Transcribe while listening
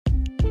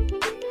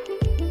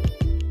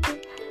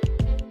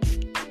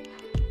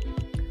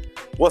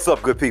What's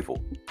up, good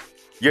people?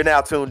 You're now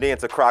tuned in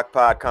to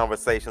Crockpot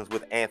Conversations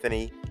with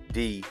Anthony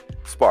D.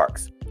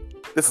 Sparks.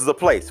 This is a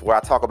place where I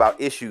talk about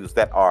issues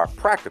that are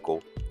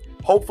practical,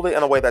 hopefully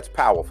in a way that's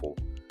powerful,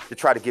 to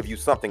try to give you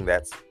something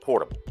that's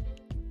portable.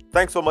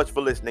 Thanks so much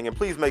for listening, and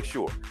please make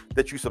sure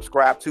that you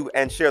subscribe to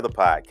and share the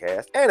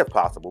podcast. And if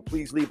possible,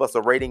 please leave us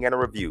a rating and a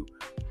review,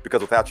 because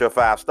without your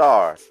 5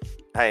 stars,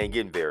 I ain't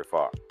getting very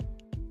far.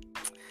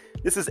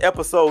 This is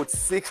episode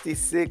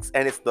 66,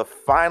 and it's the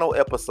final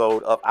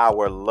episode of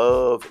our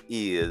Love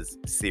Is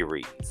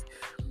series.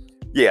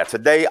 Yeah,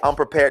 today I'm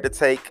prepared to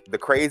take the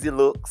crazy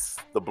looks,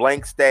 the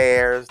blank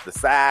stares, the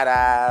side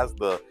eyes,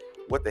 the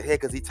what the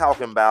heck is he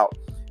talking about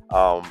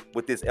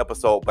with this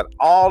episode. But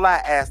all I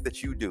ask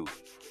that you do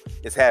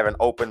is have an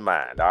open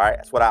mind, all right?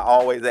 That's what I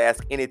always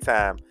ask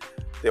anytime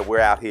that we're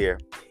out here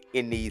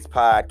in these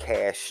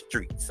podcast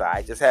streets, all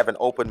right? Just have an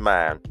open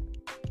mind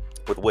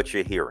with what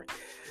you're hearing.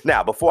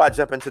 Now, before I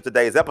jump into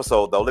today's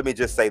episode, though, let me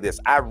just say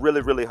this. I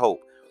really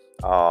hope,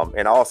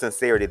 in all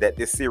sincerity, that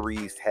this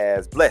series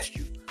has blessed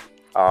you.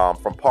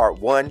 From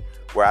part 1,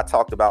 where I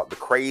talked about the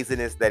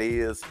craziness that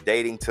is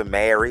dating to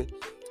marry,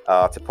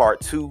 to part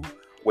 2,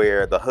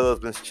 where the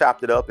husbands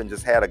chopped it up and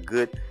just had a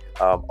good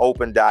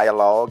open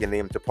dialogue, and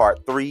then to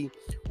part 3,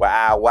 where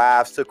our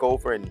wives took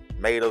over and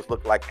made us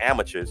look like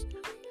amateurs.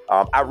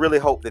 I really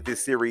hope that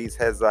this series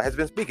has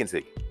been speaking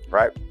to you,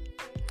 right?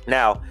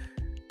 Now,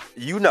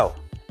 you know,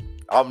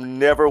 I'm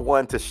never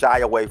one to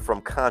shy away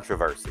from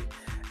controversy.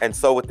 And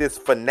so with this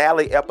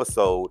finale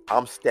episode,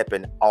 I'm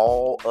stepping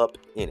all up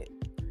in it.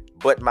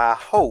 But my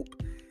hope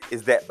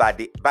is that by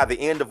the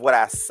end of what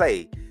I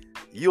say,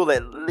 you'll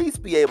at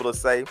least be able to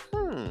say,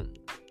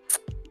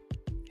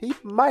 he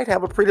might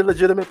have a pretty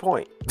legitimate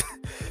point.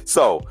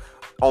 So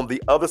on the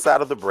other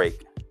side of the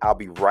break, I'll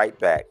be right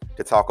back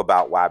to talk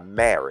about why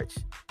marriage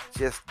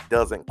just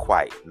doesn't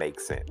quite make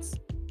sense.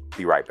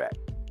 Be right back.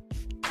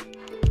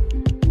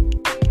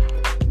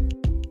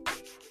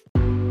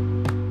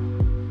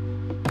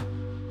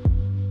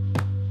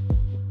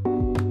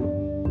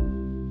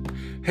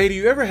 Hey, do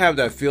you ever have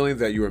that feeling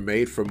that you were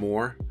made for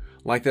more?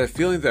 Like that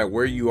feeling that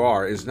where you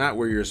are is not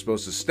where you're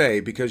supposed to stay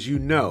because you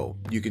know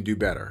you can do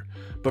better,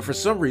 but for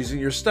some reason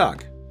you're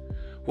stuck?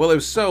 Well,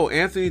 if so,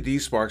 Anthony D.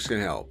 Sparks can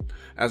help.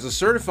 As a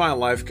certified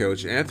life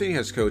coach, Anthony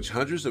has coached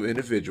hundreds of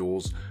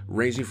individuals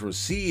ranging from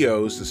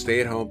CEOs to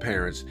stay-at-home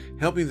parents,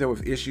 helping them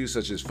with issues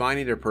such as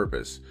finding their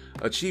purpose,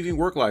 achieving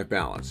work-life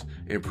balance,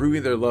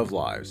 improving their love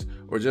lives,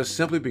 or just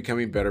simply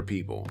becoming better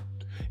people.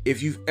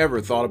 If you've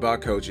ever thought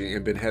about coaching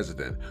and been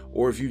hesitant,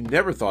 or if you've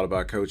never thought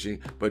about coaching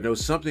but know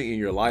something in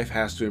your life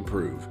has to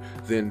improve,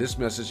 then this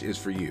message is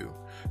for you.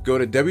 Go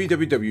to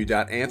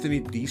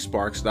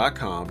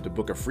www.anthonydsparks.com to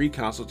book a free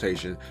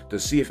consultation to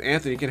see if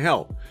Anthony can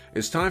help.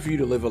 It's time for you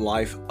to live a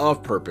life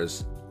of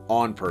purpose,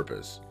 on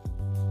purpose.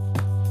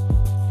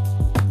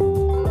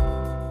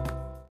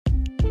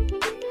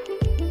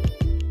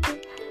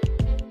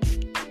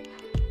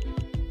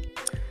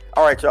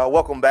 All right, y'all.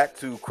 Welcome back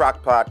to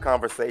Crockpot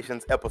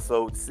Conversations,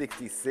 episode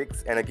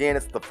 66. And again,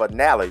 it's the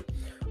finale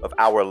of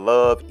our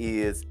Love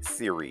Is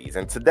series.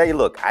 And today,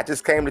 look, I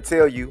just came to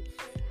tell you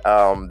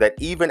that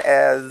even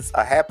as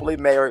a happily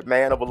married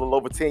man of a little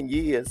over 10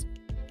 years,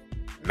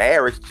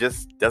 marriage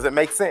just doesn't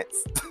make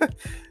sense.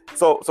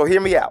 So hear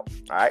me out.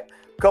 All right.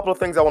 A couple of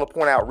things I want to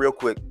point out real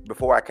quick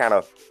before I kind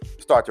of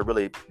start to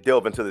really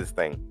delve into this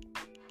thing.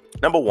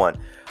 Number one,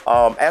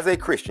 as a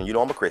Christian, you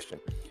know, I'm a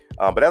Christian.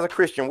 But as a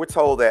Christian, we're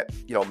told that,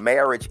 you know,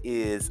 marriage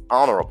is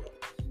honorable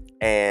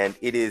and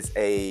it is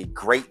a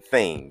great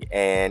thing.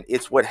 And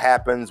it's what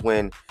happens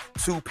when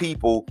two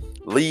people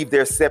leave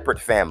their separate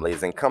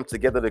families and come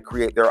together to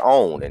create their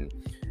own and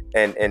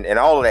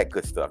all of that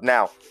good stuff.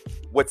 Now,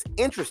 what's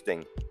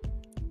interesting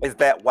is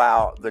that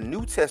while the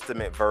New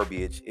Testament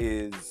verbiage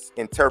is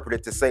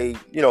interpreted to say,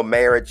 you know,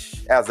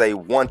 marriage as a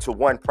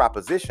one-to-one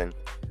proposition,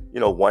 you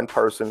know, one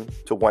person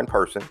to one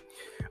person,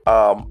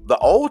 the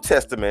Old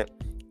Testament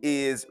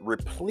is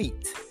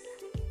replete,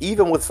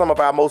 even with some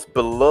of our most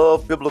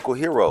beloved biblical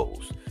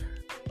heroes,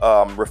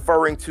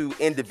 referring to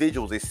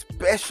individuals,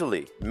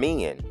 especially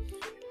men,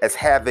 as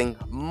having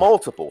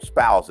multiple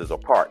spouses or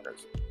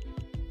partners.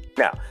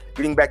 Now,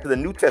 getting back to the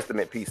New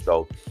Testament piece,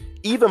 though,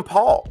 even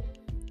Paul,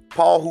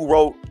 who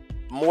wrote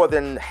more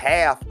than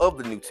half of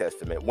the New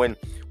Testament, when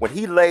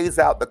he lays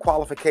out the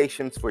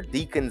qualifications for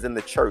deacons in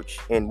the church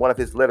in one of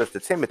his letters to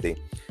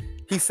Timothy,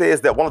 he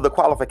says that one of the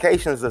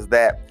qualifications is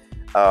that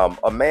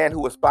a man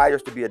who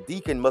aspires to be a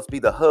deacon must be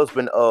the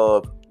husband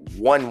of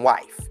one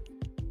wife.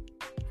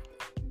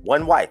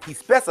 One wife. He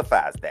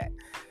specifies that.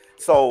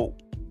 So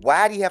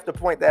why do you have to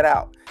point that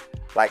out?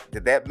 Like,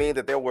 did that mean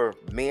that there were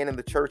men in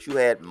the church who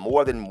had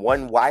more than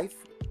one wife,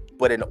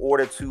 but in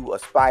order to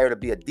aspire to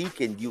be a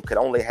deacon, you could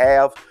only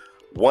have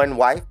one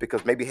wife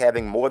because maybe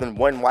having more than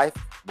one wife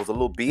was a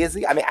little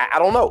busy? I mean, I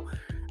don't know.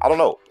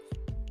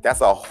 That's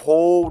a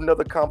whole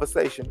nother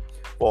conversation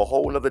for a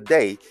whole nother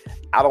day.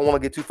 I don't want to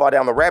get too far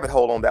down the rabbit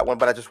hole on that one,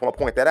 but I just want to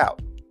point that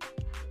out.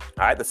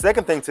 All right. The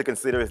second thing to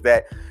consider is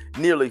that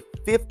nearly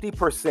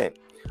 50%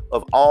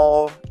 of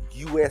all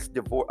U.S.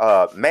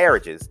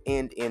 marriages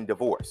end in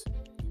divorce.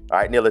 All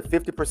right, nearly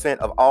 50%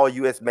 of all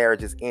U.S.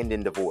 marriages end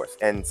in divorce.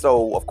 And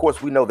so, of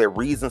course, we know that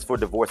reasons for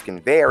divorce can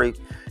vary.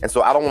 And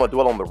so I don't want to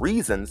dwell on the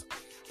reasons,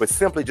 but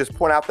simply just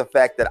point out the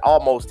fact that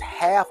almost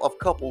half of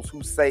couples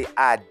who say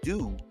I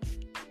do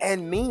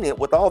and mean it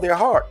with all their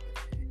heart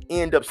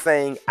end up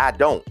saying I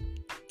don't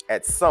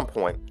at some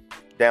point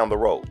down the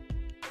road.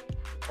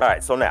 All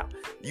right, so now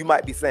you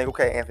might be saying,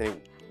 okay, Anthony,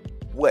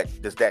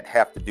 what does that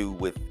have to do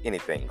with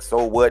anything?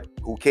 So what?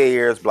 Who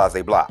cares? Blah,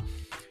 blah, blah.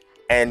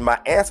 And my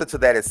answer to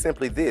that is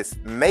simply this.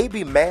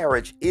 Maybe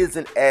marriage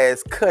isn't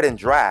as cut and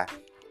dry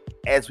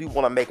as we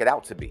want to make it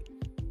out to be.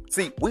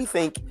 See, we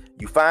think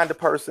you find a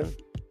person,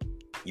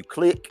 you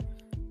click,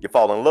 you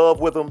fall in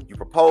love with them, you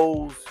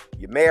propose,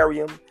 you marry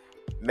them,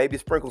 maybe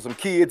sprinkle some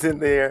kids in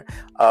there,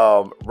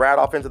 ride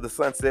off into the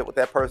sunset with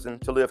that person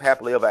to live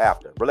happily ever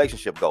after.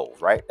 Relationship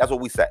goals, right? That's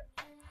what we say.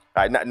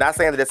 All right, not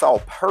saying that it's all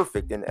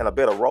perfect and a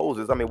bed of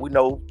roses. I mean, we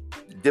know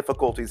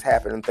difficulties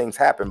happen and things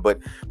happen, but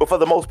for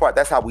the most part,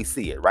 that's how we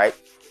see it, right?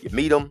 You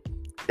meet them,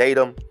 date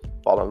them,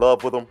 fall in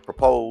love with them,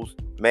 propose,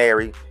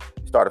 marry,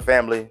 start a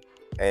family,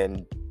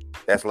 and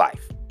that's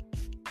life.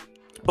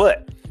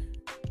 But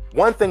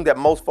one thing that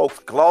most folks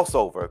gloss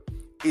over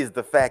is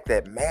the fact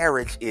that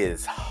marriage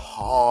is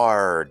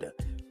hard,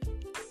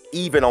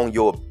 even on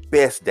your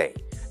best day.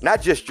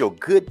 Not just your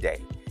good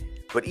day,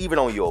 but even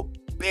on your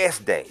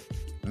best day,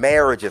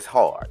 marriage is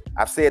hard.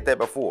 I've said that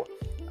before.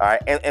 All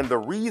right. And the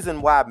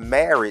reason why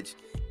marriage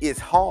is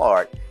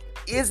hard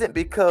isn't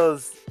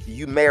because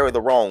you marry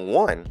the wrong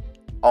one,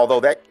 although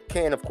that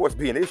can, of course,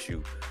 be an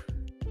issue,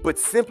 but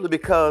simply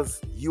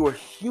because you're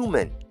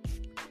human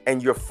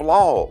and you're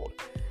flawed.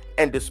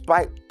 And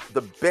despite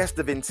the best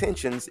of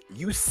intentions,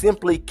 you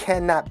simply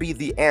cannot be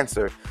the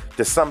answer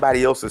to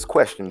somebody else's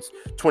questions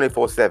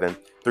 24/7,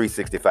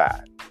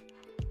 365.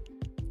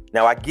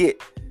 Now, I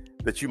get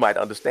that you might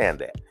understand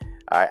that.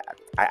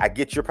 I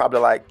get you're probably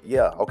like,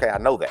 yeah, okay, I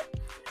know that.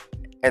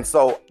 And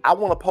so I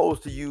want to pose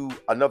to you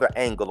another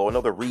angle or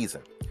another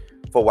reason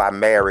for why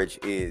marriage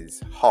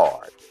is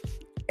hard.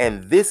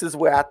 And this is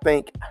where I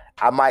think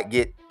I might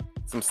get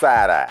some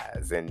side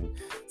eyes and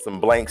some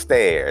blank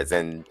stares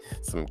and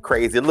some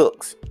crazy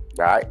looks.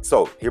 All right.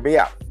 So hear me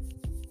out.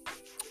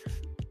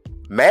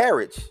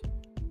 Marriage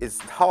is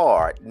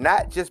hard,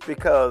 not just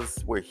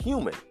because we're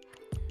human,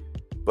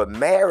 but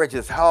marriage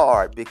is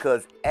hard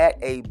because at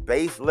a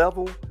base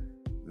level,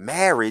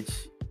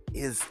 marriage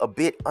is a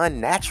bit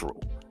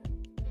unnatural.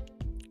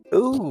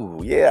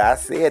 Ooh, yeah, I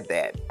said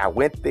that. I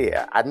went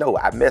there. I know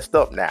I messed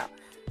up now.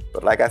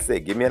 But like I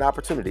said, give me an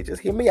opportunity.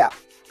 Just hear me out.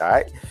 All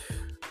right.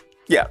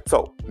 Yeah.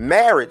 So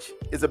marriage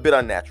is a bit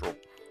unnatural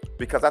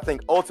because I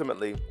think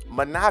ultimately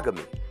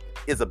monogamy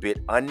is a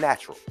bit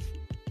unnatural.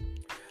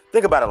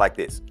 Think about it like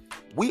this.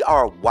 We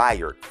are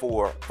wired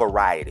for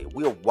variety.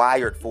 We're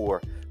wired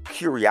for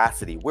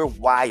curiosity. We're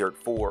wired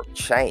for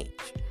change,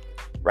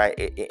 right?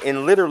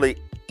 In literally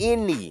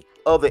any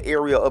other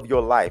area of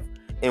your life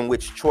in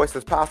which choice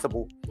is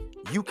possible,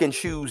 you can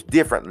choose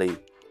differently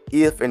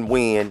if and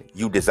when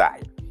you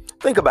desire.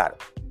 Think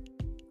about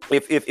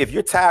it. If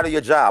you're tired of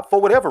your job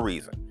for whatever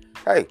reason,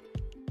 hey,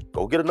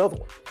 go get another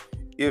one.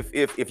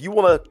 If you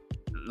want to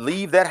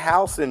leave that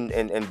house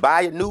and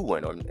buy a new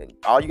one, and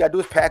all you gotta do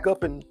is pack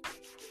up and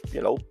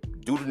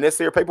do the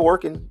necessary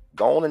paperwork and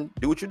go on and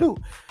do what you do,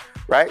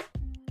 right?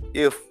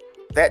 If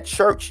that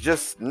church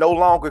just no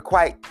longer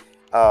quite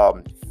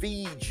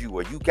feeds you,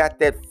 or you got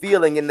that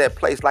feeling in that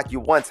place like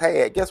you once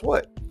had, guess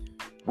what?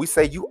 We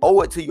say you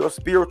owe it to your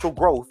spiritual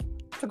growth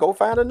to go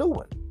find a new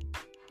one.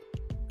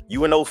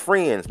 You and those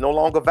friends no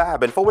longer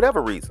vibing for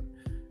whatever reason,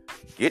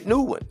 get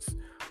new ones.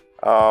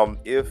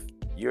 If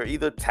you're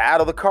either tired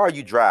of the car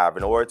you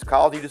driving or it's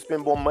causing you to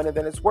spend more money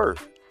than it's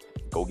worth,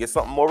 go get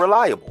something more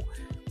reliable.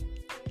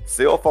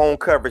 Cell phone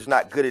coverage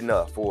not good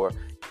enough, or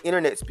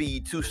internet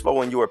speed too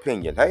slow in your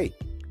opinion, hey,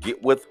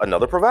 get with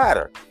another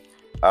provider.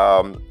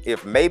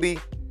 If maybe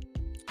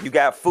you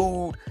got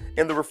food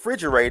in the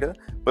refrigerator,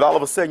 but all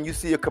of a sudden you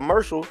see a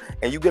commercial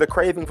and you get a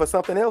craving for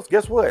something else,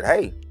 guess what?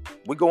 Hey,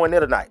 we're going there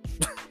tonight.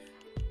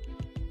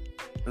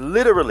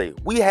 Literally,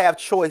 we have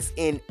choice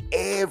in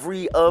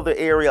every other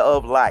area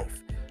of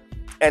life.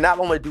 And not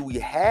only do we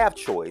have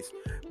choice,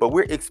 but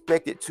we're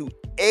expected to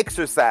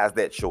exercise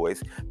that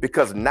choice,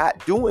 because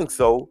not doing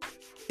so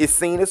is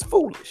seen as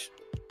foolish.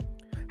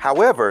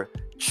 However,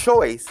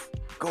 choice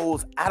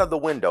goes out of the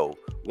window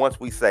once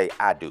we say,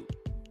 I do.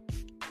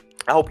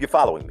 I hope you're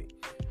following me.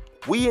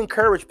 We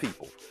encourage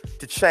people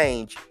to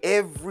change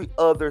every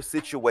other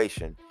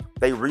situation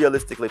they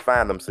realistically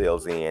find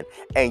themselves in,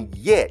 and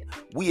yet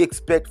we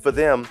expect for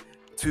them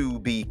to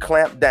be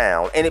clamped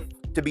down and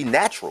to be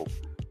natural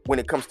when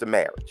it comes to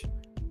marriage.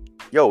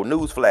 Yo,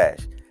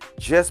 newsflash,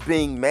 just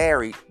being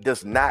married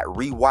does not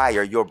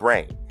rewire your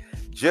brain.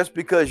 Just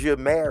because you're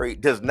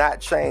married does not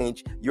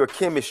change your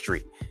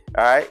chemistry.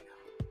 All right.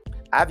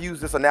 I've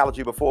used this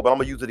analogy before, but I'm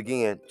going to use it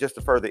again just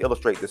to further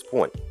illustrate this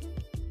point.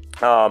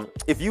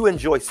 If you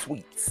enjoy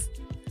sweets,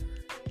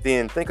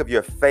 then think of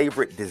your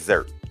favorite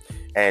dessert.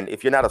 And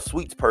if you're not a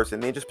sweets person,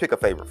 then just pick a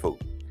favorite food.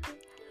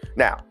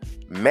 Now,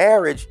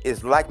 marriage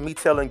is like me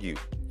telling you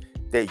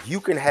that you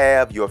can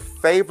have your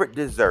favorite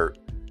dessert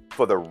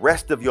for the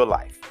rest of your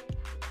life,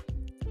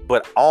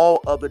 but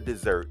all other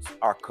desserts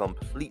are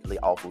completely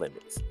off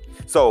limits.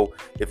 So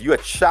if you're a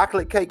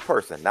chocolate cake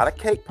person, not a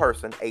cake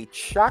person, a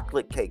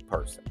chocolate cake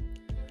person,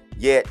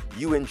 yet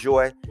you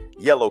enjoy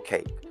yellow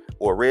cake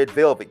or red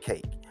velvet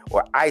cake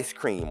or ice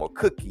cream or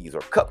cookies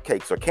or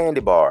cupcakes or candy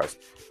bars,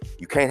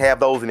 you can't have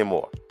those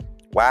anymore.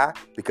 Why?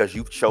 Because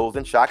you've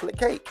chosen chocolate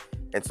cake.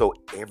 And so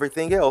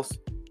everything else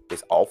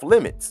is off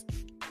limits.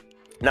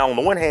 Now, on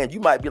the one hand, you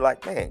might be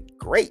like, man,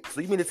 great.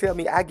 So you mean to tell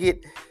me I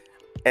get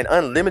an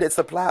unlimited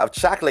supply of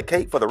chocolate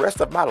cake for the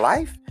rest of my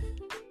life?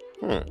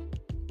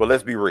 But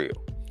let's be real.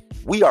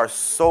 We are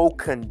so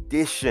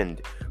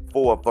conditioned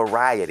for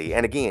variety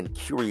and, again,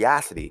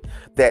 curiosity,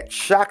 that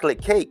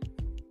chocolate cake,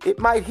 it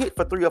might hit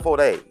for 3 or 4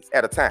 days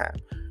at a time.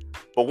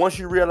 But once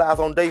you realize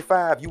on day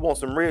 5 you want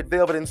some red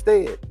velvet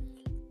instead,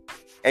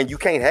 and you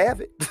can't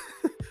have it,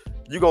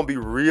 you're going to be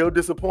real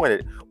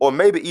disappointed, or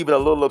maybe even a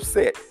little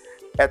upset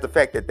at the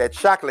fact that that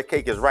chocolate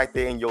cake is right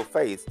there in your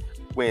face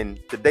when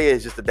today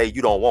is just the day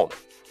you don't want it.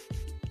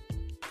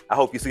 I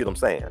hope you see what I'm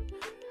saying.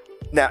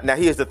 Now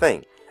here's the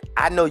thing.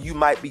 I know you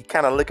might be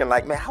kind of looking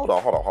like, man, hold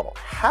on.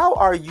 How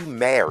are you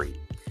married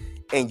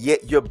and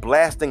yet you're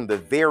blasting the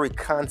very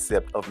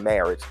concept of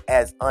marriage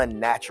as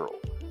unnatural?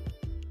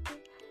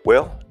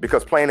 Well,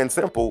 because plain and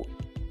simple,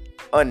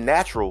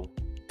 unnatural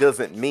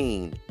doesn't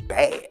mean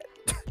bad.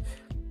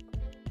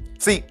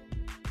 See,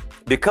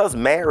 because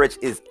marriage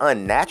is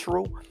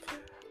unnatural,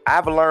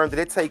 I've learned that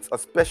it takes a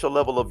special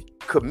level of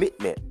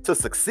commitment to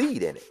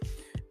succeed in it.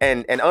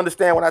 And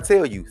understand when I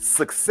tell you,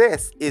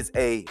 success is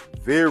a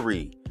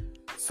very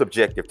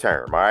subjective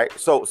term, all right?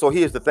 So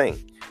here's the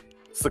thing.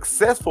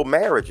 Successful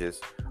marriages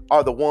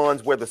are the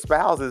ones where the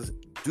spouses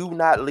do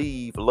not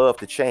leave love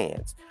to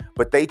chance,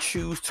 but they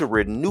choose to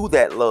renew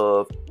that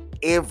love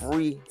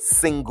every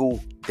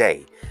single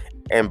day.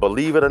 And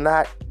believe it or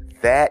not,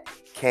 that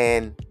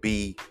can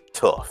be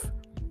tough.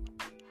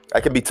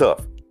 That can be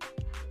tough.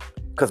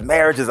 Because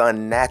marriage is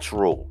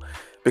unnatural.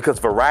 Because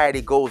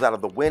variety goes out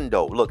of the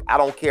window. Look, I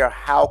don't care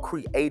how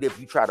creative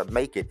you try to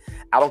make it.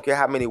 I don't care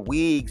how many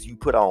wigs you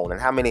put on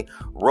and how many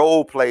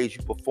role plays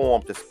you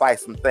perform to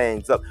spice some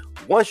things up.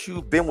 Once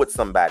you've been with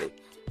somebody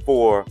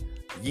for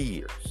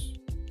years,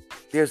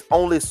 there's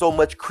only so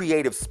much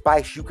creative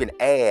spice you can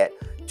add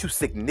to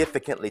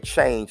significantly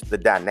change the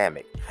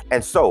dynamic.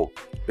 And so,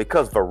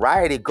 because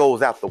variety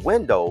goes out the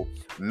window,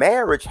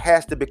 marriage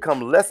has to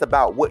become less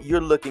about what you're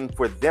looking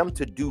for them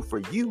to do for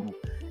you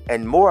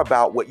and more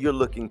about what you're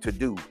looking to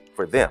do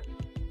for them.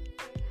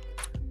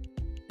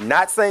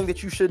 Not saying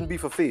that you shouldn't be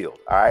fulfilled,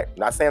 all right?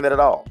 Not saying that at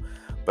all.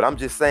 But I'm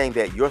just saying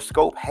that your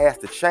scope has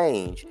to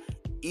change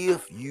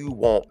if you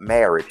want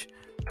marriage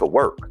to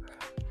work.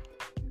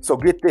 So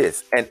get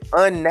this, an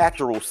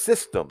unnatural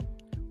system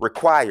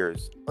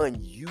requires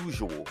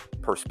unusual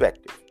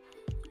perspective.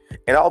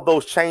 And all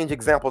those change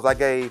examples I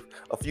gave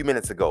a few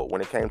minutes ago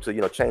when it came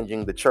to,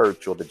 changing the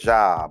church or the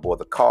job or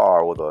the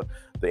car or the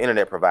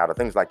internet provider,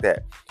 things like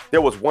that,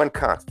 there was one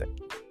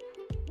constant.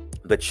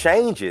 The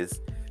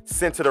changes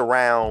centered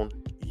around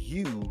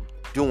you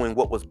doing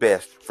what was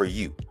best for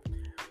you.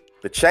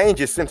 The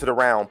changes centered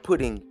around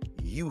putting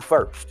you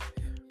first.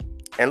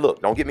 And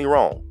look, don't get me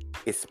wrong,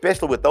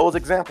 especially with those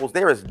examples,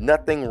 there is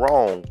nothing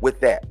wrong with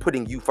that,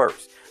 putting you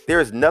first. There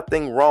is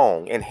nothing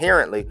wrong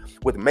inherently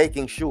with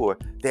making sure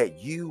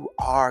that you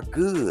are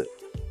good.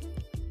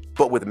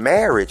 But with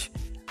marriage,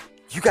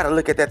 you got to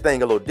look at that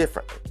thing a little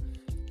differently.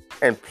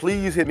 And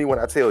please hear me when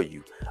I tell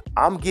you,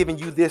 I'm giving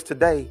you this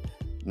today,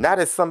 not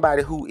as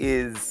somebody who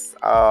is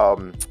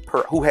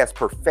who has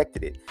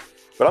perfected it,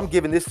 but I'm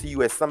giving this to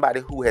you as somebody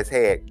who has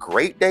had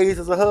great days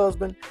as a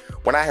husband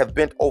when I have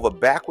bent over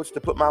backwards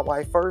to put my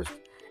wife first,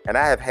 and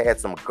I have had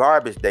some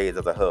garbage days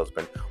as a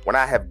husband when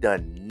I have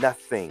done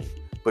nothing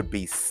but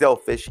be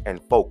selfish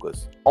and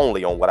focus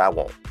only on what I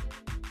want.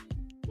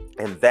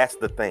 And that's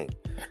the thing.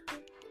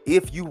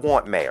 If you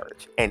want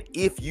marriage and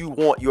if you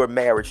want your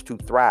marriage to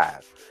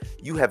thrive,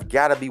 you have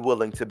got to be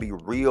willing to be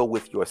real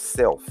with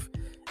yourself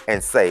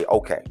and say,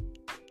 okay,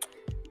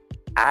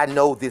 I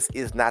know this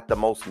is not the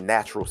most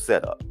natural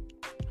setup.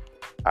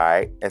 All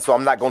right. And so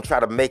I'm not going to try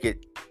to make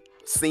it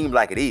seem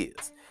like it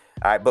is.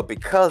 All right. But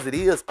because it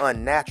is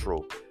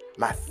unnatural,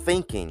 my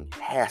thinking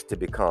has to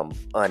become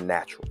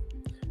unnatural.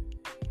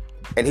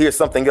 And here's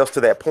something else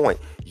to that point.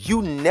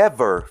 You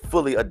never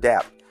fully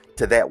adapt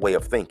to that way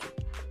of thinking.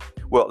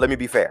 Well, let me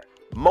be fair.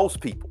 Most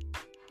people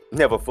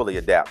never fully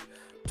adapt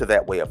to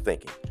that way of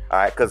thinking. All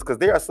right. Because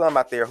there are some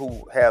out there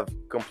who have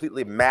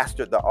completely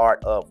mastered the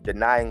art of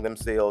denying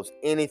themselves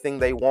anything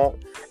they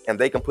want, and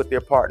they can put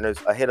their partners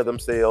ahead of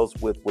themselves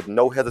with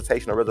no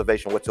hesitation or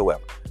reservation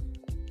whatsoever.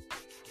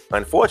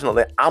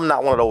 Unfortunately, I'm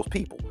not one of those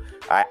people.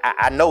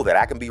 I know that.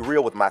 I can be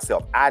real with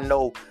myself. I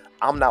know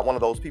I'm not one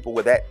of those people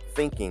where that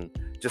thinking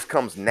just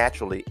comes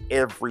naturally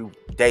every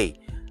day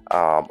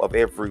of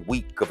every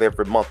week, of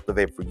every month, of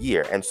every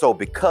year. And so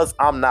because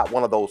I'm not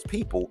one of those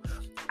people,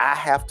 I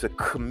have to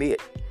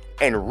commit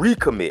and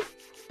recommit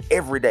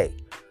every day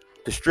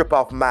to strip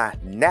off my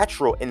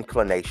natural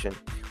inclination,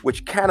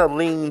 which kind of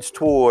leans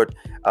toward,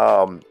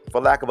 for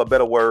lack of a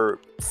better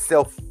word,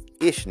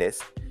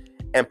 selfishness,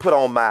 and put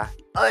on my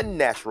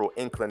unnatural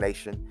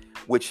inclination,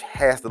 which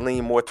has to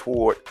lean more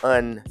toward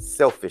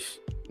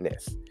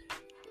unselfishness.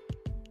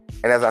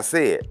 And as I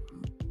said,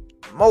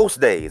 most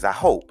days, I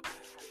hope,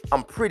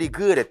 I'm pretty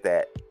good at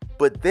that.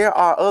 But there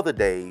are other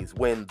days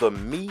when the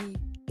me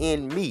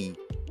in me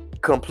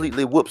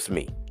completely whoops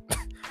me.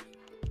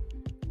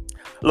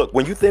 Look,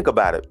 when you think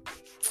about it,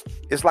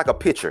 it's like a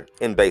pitcher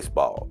in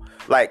baseball.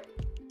 Like,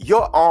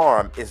 your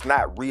arm is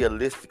not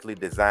realistically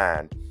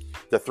designed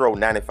to throw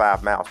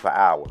 95 miles per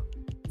hour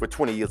for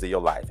 20 years of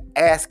your life.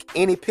 Ask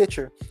any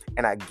pitcher,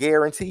 and I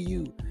guarantee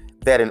you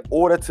that in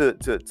order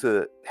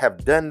to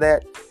have done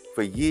that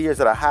for years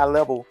at a high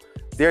level,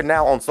 they're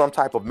now on some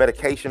type of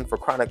medication for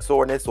chronic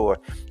soreness, or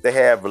they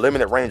have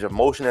limited range of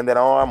motion in that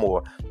arm,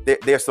 or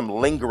there's some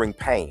lingering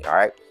pain, all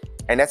right?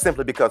 And that's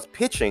simply because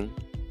pitching,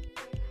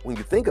 when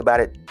you think about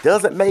it,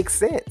 doesn't make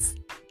sense.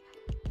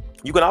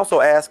 You can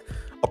also ask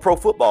a pro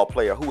football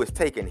player who has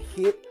taken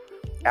hit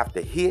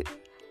after hit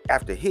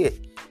after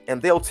hit,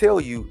 and they'll tell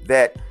you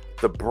that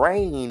the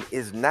brain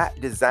is not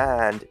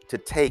designed to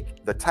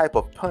take the type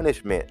of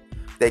punishment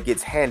that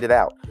gets handed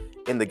out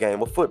in the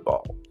game of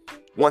football.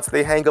 Once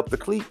they hang up the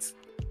cleats,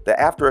 the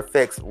after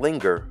effects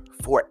linger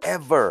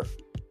forever.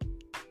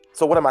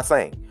 So what am I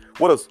saying?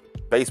 What does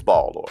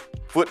baseball or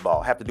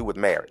football have to do with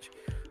marriage?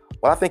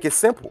 Well, I think it's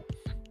simple.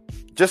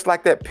 Just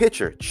like that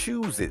pitcher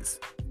chooses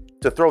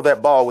to throw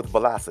that ball with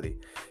velocity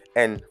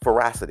and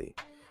ferocity,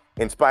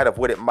 in spite of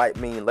what it might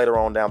mean later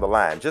on down the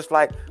line. Just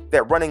like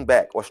that running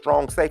back or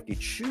strong safety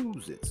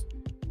chooses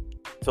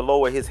to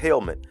lower his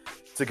helmet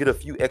to get a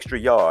few extra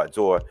yards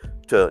or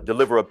to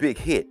deliver a big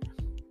hit.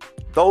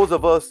 Those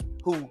of us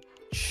who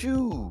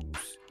choose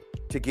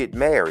to get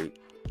married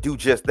do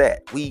just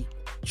that. We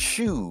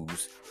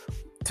choose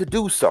to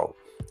do so,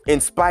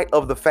 in spite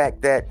of the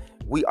fact that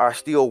we are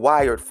still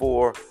wired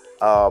for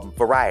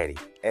variety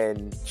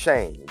and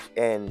change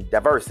and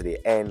diversity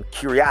and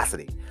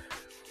curiosity.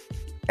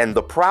 And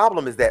the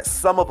problem is that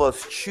some of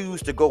us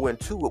choose to go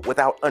into it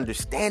without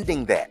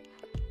understanding that.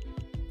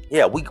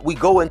 Yeah, we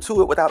go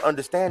into it without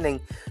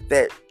understanding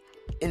that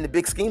in the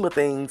big scheme of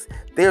things,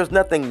 there's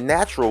nothing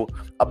natural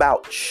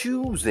about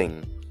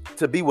choosing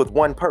to be with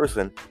one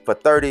person for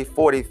 30,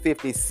 40,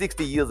 50,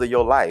 60 years of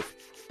your life,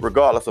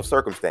 regardless of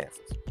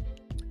circumstances.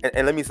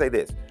 And let me say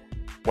this.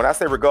 When I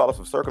say regardless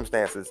of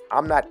circumstances,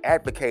 I'm not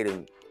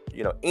advocating,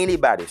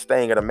 anybody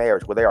staying in a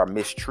marriage where they are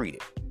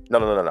mistreated.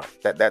 No.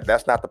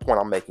 That's not the point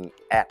I'm making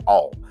at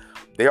all.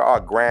 There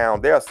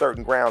are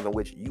certain grounds in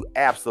which you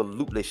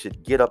absolutely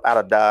should get up out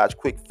of Dodge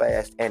quick,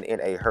 fast, and in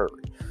a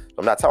hurry. So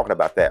I'm not talking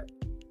about that.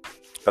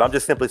 But I'm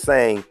just simply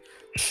saying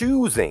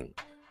choosing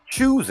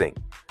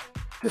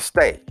to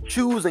stay,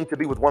 choosing to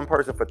be with one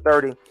person for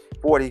 30,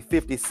 40,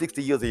 50,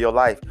 60 years of your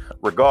life,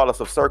 regardless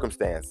of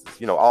circumstances,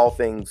 all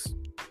things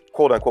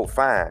quote unquote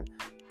fine,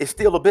 is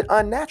still a bit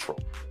unnatural.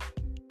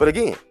 But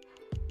again,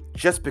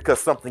 just because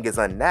something is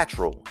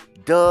unnatural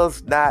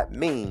does not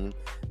mean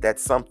that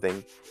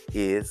something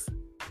is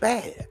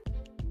bad.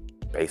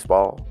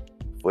 Baseball,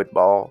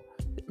 football,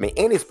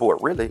 any sport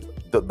really,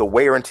 the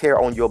wear and tear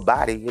on your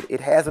body,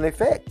 it has an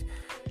effect.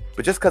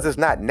 But just because it's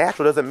not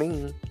natural doesn't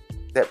mean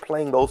that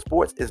playing those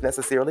sports is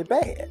necessarily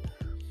bad.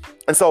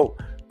 And so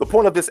the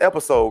point of this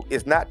episode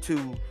is not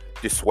to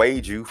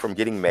dissuade you from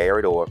getting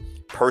married or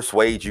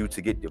persuade you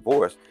to get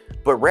divorced,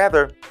 but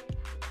rather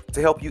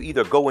to help you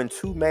either go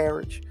into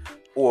marriage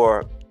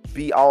or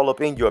be all up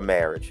in your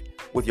marriage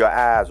with your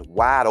eyes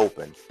wide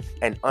open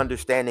and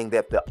understanding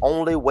that the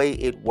only way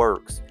it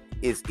works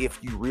is if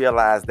you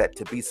realize that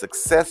to be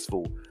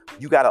successful,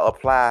 you got to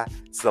apply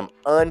some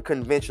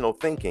unconventional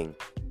thinking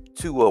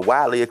to a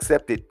widely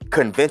accepted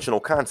conventional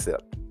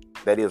concept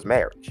that is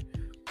marriage.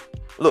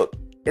 Look,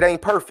 it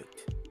ain't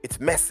perfect. It's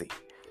messy.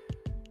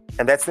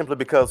 And that's simply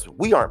because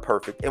we aren't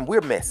perfect and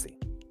we're messy.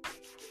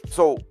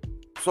 So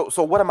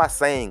what am I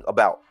saying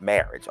about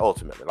marriage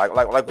ultimately?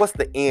 Like what's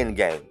the end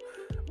game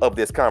of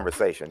this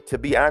conversation? To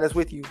be honest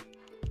with you,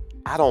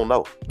 I don't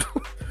know.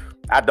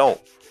 I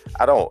don't.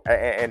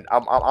 And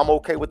I'm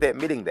okay with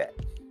admitting that.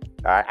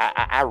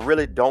 I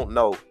really don't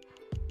know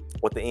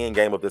what the end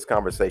game of this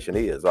conversation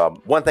is.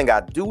 One thing I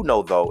do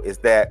know, though, is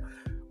that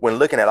when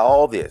looking at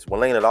all this,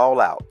 when laying it all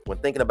out, when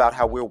thinking about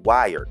how we're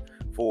wired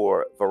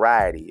for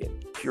variety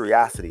and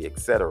curiosity,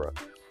 etc.,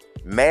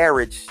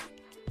 marriage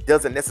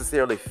doesn't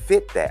necessarily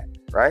fit that,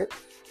 right?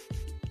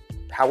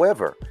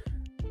 However,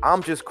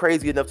 I'm just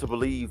crazy enough to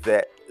believe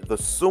that the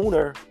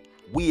sooner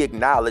we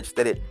acknowledge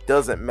that it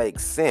doesn't make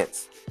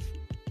sense,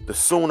 the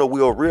sooner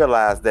we'll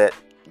realize that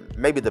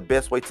maybe the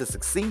best way to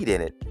succeed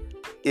in it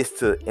is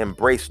to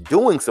embrace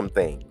doing some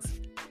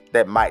things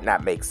that might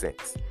not make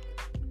sense.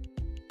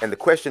 And the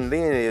question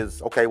then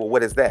is, okay, well,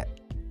 what is that?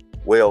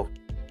 Well,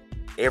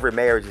 every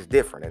marriage is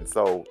different. And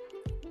so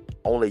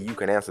only you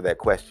can answer that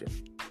question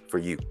for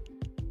you.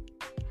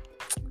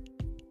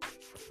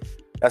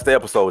 That's the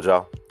episode,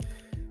 y'all.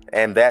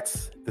 And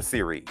that's the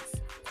series.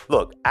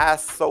 Look, I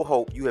so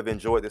hope you have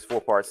enjoyed this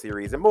 4-part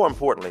series. And more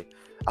importantly,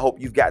 I hope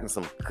you've gotten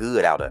some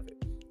good out of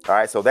it. All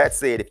right. So that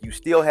said, if you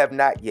still have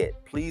not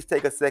yet, please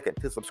take a second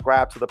to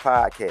subscribe to the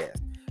podcast.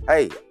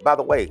 Hey, by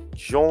the way,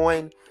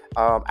 join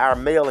our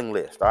mailing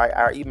list. All right.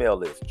 Our email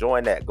list.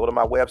 Join that. Go to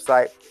my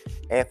website,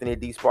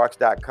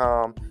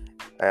 anthonydsparks.com.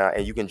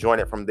 And you can join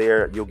it from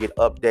there. You'll get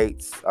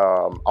updates,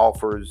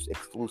 offers,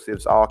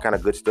 exclusives, all kind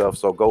of good stuff.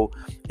 So go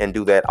and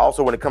do that.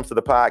 Also, when it comes to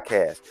the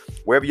podcast,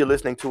 wherever you're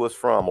listening to us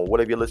from or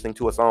whatever you're listening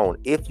to us on,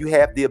 if you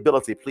have the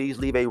ability, please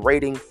leave a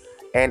rating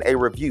and a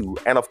review.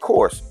 And of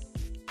course,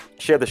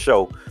 share the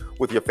show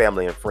with your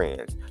family and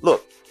friends.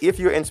 Look, if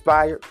you're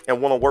inspired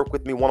and want to work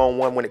with me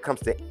one-on-one when it comes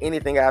to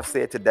anything I've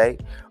said today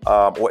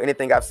or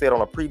anything I've said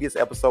on a previous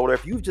episode, or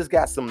if you've just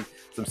got some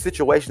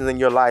situations in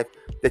your life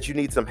that you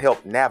need some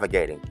help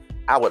navigating,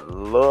 I would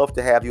love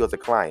to have you as a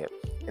client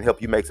and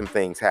help you make some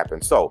things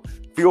happen. So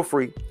feel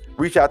free,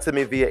 reach out to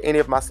me via any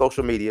of my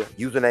social media.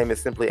 Username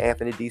is simply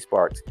Anthony D.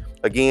 Sparks.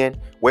 Again,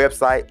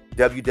 website,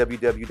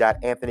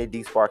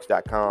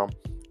 www.anthonydsparks.com,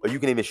 or you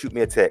can even shoot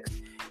me a text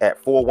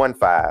at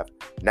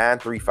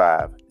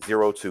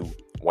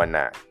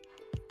 415-935-0219.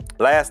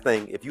 Last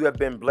thing, if you have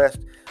been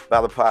blessed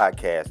by the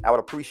podcast, I would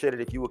appreciate it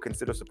if you would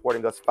consider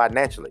supporting us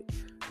financially.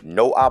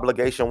 No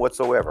obligation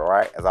whatsoever, all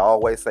right? As I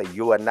always say,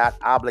 you are not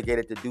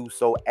obligated to do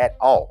so at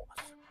all.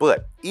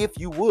 But if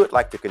you would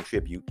like to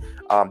contribute,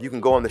 you can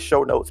go in the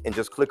show notes and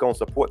just click on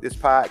support this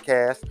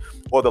podcast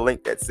or the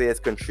link that says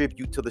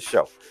contribute to the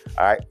show.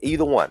 All right,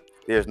 either one.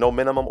 There's no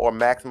minimum or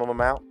maximum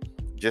amount.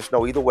 Just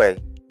know either way,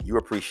 you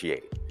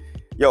appreciate it.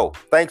 Yo,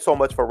 thanks so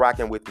much for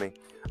rocking with me.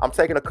 I'm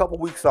taking a couple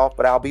weeks off,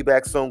 but I'll be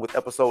back soon with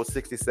episode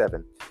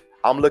 67.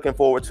 I'm looking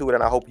forward to it,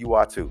 and I hope you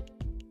are too.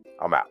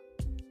 I'm out.